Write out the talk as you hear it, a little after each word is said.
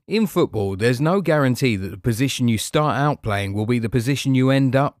In football, there's no guarantee that the position you start out playing will be the position you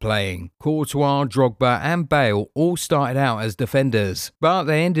end up playing. Courtois, Drogba and Bale all started out as defenders, but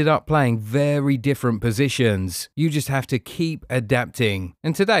they ended up playing very different positions. You just have to keep adapting.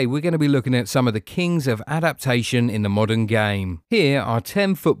 And today we're going to be looking at some of the kings of adaptation in the modern game. Here are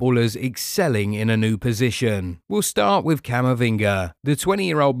 10 footballers excelling in a new position. We'll start with Camavinga. The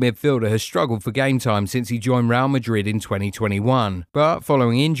 20-year-old midfielder has struggled for game time since he joined Real Madrid in 2021, but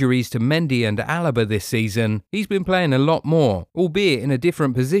following injuries to Mendy and Alaba this season, he's been playing a lot more, albeit in a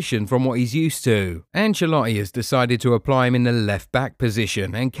different position from what he's used to. Ancelotti has decided to apply him in the left-back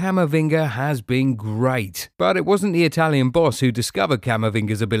position, and Camavinga has been great. But it wasn't the Italian boss who discovered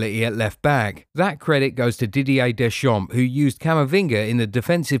Camavinga's ability at left-back. That credit goes to Didier Deschamps, who used Camavinga in the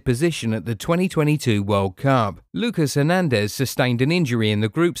defensive position at the 2022 World Cup. Lucas Hernandez sustained an injury in the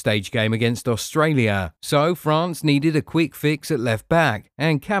group stage game against Australia, so France needed a quick fix at left-back,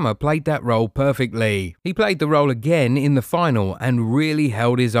 and Cama played that role perfectly. He played the role again in the final and really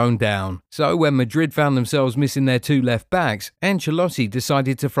held his own down. So when Madrid found themselves missing their two left-backs, Ancelotti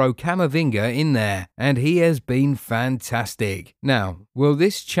decided to throw Camavinga in there, and he has been fantastic. Now, will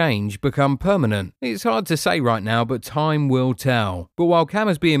this change become permanent? It's hard to say right now, but time will tell. But while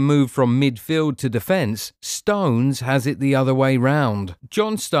Cama's being moved from midfield to defence, Stones has it the other way round.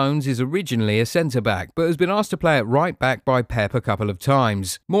 John Stones is originally a centre-back, but has been asked to play at right-back by Pep a couple of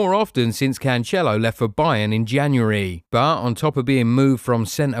times, more often since Cancelo left for Bayern in January. But on top of being moved from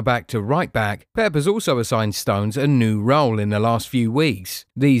centre-back to right-back, Pep has also assigned Stones a new role in the last few weeks.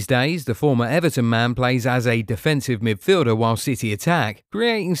 These days, the former Everton man plays as a defensive midfielder while City attack,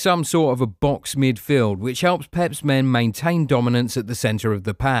 creating some sort of a box midfield which helps Pep's men maintain dominance at the centre of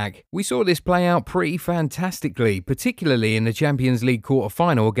the pack. We saw this play out pretty fantastically, particularly in the Champions League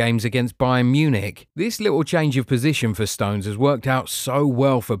quarter-final games against Bayern Munich. This little change of position for Stones has worked out so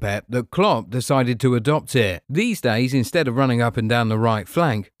well for Pep that Klopp decided to adopt it. These days, instead of running up and down the right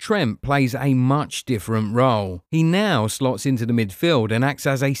flank, Trent plays a much different role. He now slots into the midfield and acts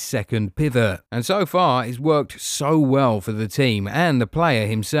as a second pivot, and so far it's worked so well for the team and the player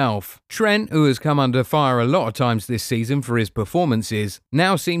himself. Trent, who has come under fire a lot of times this season for his performances,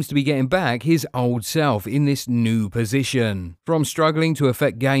 now seems to be getting back his old self in this new position. From struggling to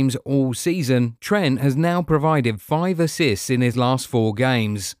affect games all season, Trent has now provided 5 assists in his last 4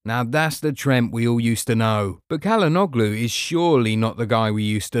 games. Now that's the Trent we all used to know. But Calhanoglu is surely not the guy we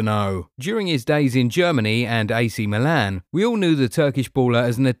used to know. During his days in Germany and AC Milan, we all knew the Turkish baller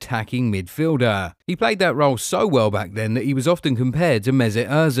as an attacking midfielder. He played that role so well back then that he was often compared to Mesut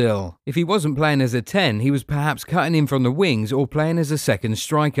Ozil. If he wasn't playing as a 10, he was perhaps cutting in from the wings or playing as a second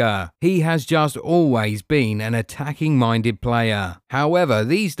striker. He has just always been an attacking-minded player. However,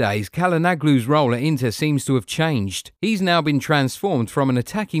 these days, Calhanoglu's role at Inter seems to have changed. He's now been transformed from an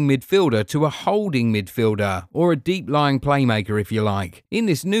attacking midfielder to a holding midfielder, or a deep-lying playmaker if you like. In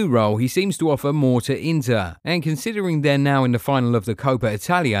this new role, he seems to offer more to Inter, and considering they're now in the final of the Coppa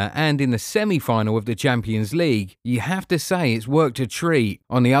Italia and in the semi-final of the Champions League, you have to say it's worked a treat.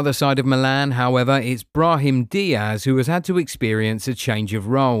 On the other side of Milan, however, it's Brahim Diaz who has had to experience a change of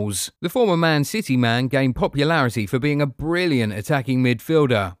roles. The former Man City man gained popularity for being a brilliant attacking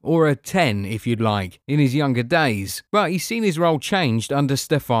midfielder, or a 10 if you'd like, in his younger days, but he's seen his role changed under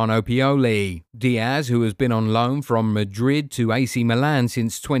Stefano Pioli. Diaz, who has been on loan from Madrid to AC Milan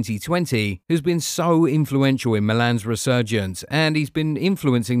since 2020, has been so influential in Milan's resurgence, and he's been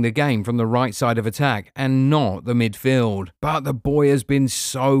influencing the game from the right side of attack and not the midfield. But the boy has been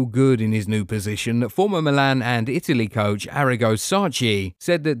so good in his new position that former Milan and Italy coach Arrigo Sacchi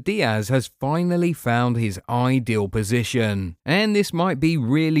said that Diaz has finally found his ideal position. And this might be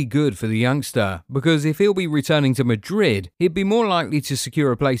really good for the youngster, because if he'll be returning to Madrid, he'd be more likely to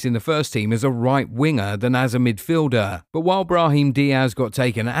secure a place in the first team as a right winger than as a midfielder. But while Brahim Diaz got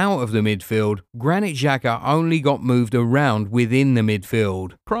taken out of the midfield, Granit Xhaka only got moved around within the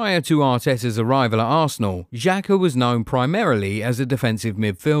midfield. Prior to Arteta's arrival at Arsenal, Xhaka was known primarily as a defensive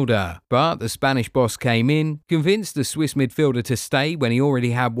midfielder, but the Spanish boss came in, convinced the Swiss midfielder to stay when he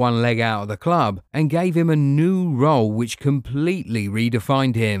already had one leg out of the club, and gave him a new role which completely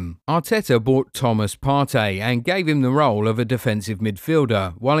redefined him. Arteta bought Thomas Partey and gave him the role of a defensive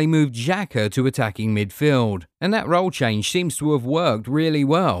midfielder, while he moved Xhaka to attacking midfield. and that role change seems to have worked really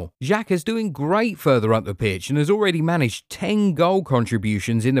well. Xhaka's doing great further up the pitch and has already managed 10 goal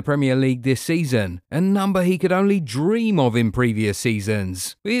contributions in the Premier League this season, a number he could only dream of in previous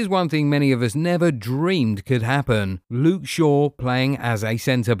seasons. But here's one thing many of us never dreamed could happen: Luke Shaw playing as a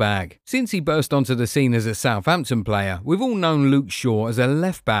centre-back. Since he burst onto the scene as a Southampton player, we've all known Luke Shaw as a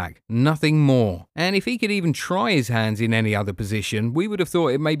left-back, nothing more. And if he could even try his hands in any other position, we would have thought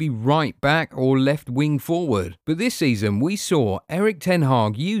it may be right back or left wing forward. But this season we saw Erik ten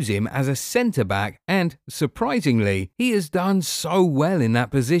Hag use him as a centre-back, and surprisingly, he has done so well in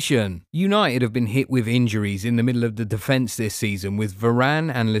that position. United have been hit with injuries in the middle of the defence this season, with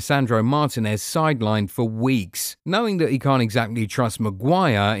Varane and Lisandro Martinez sidelined for weeks. Knowing that he can't exactly trust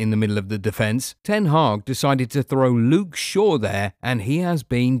Maguire in the middle of the defence, Ten Hag decided to throw Luke Shaw there, and he has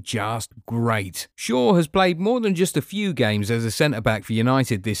been just great. Shaw has played more than just a few games as a centre-back for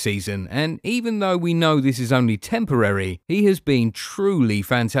United this season, and even though we know this is only temporary, he has been truly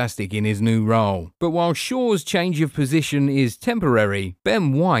fantastic in his new role. But while Shaw's change of position is temporary,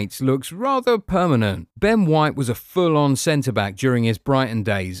 Ben White's looks rather permanent. Ben White was a full-on centre-back during his Brighton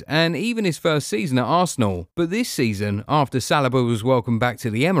days, and even his first season at Arsenal. But this season, after Saliba was welcomed back to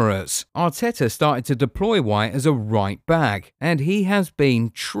the Emirates, Arteta started to deploy White as a right-back, and he has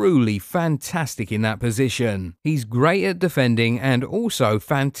been truly fantastic in that position. He's great at defending and also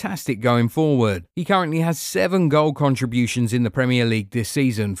fantastic going forward. He currently has 7 goal contributions in the Premier League this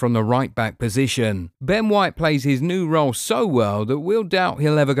season from the right-back position. Ben White plays his new role so well that we'll doubt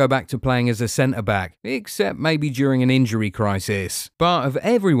he'll ever go back to playing as a centre-back, except maybe during an injury crisis. But of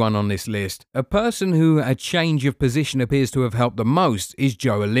everyone on this list, a person who a change of position appears to have helped the most is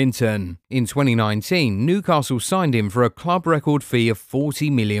Joelinton. In 2019, Newcastle signed him for a club record fee of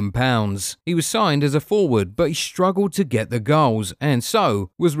 £40 million. He was signed as a forward, but he struggled to get the goals, and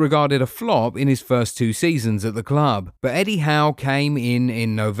so was regarded a flop in his first 2 seasons at the club. But Eddie Howe came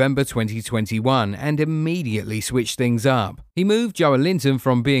in November 2021 and immediately switched things up. He moved Joelinton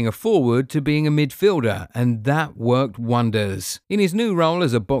from being a forward to being a midfielder, and that worked wonders. In his new role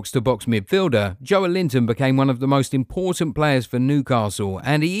as a box-to-box midfielder, Joelinton became one of the most important players for Newcastle,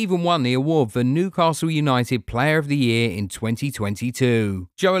 and he even won the award for Newcastle United Player of the Year in 2022.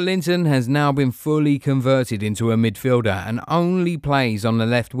 Joelinton has now been fully converted into a midfielder and only plays on the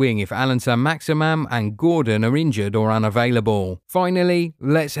left wing if Alan Saint-Maximin and Gordon are injured or unavailable. Finally,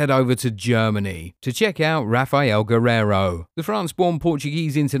 let's head over to Germany to check out Rafael Guerreiro. The France-born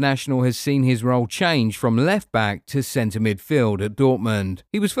Portuguese international has seen his role change from left-back to centre midfield at Dortmund.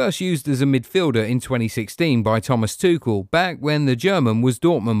 He was first used as a midfielder in 2016 by Thomas Tuchel, back when the German was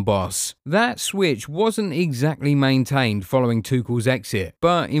Dortmund boss. That switch wasn't exactly maintained following Tuchel's exit,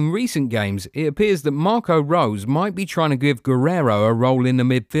 but in recent games it appears that Marco Rose might be trying to give Guerreiro a role in the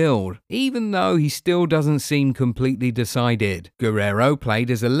midfield, even though he still doesn't seem completely decided. Guerreiro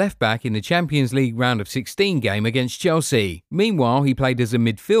played as a left-back in the Champions League round of 16 game against Chelsea. Meanwhile, he played as a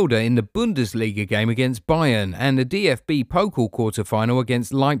midfielder in the Bundesliga game against Bayern and the DFB Pokal quarter-final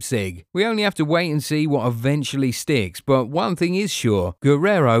against Leipzig. We only have to wait and see what eventually sticks, but one thing is sure,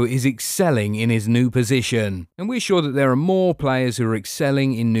 Guerreiro is excelling in his new position. And we're sure that there are more players who are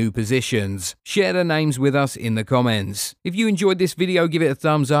excelling in new positions. Share their names with us in the comments. If you enjoyed this video, give it a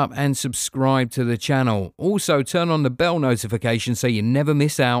thumbs up and subscribe to the channel. Also, turn on the bell notification so you never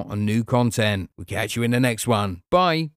miss out on new content. We'll catch you in the next one. Bye.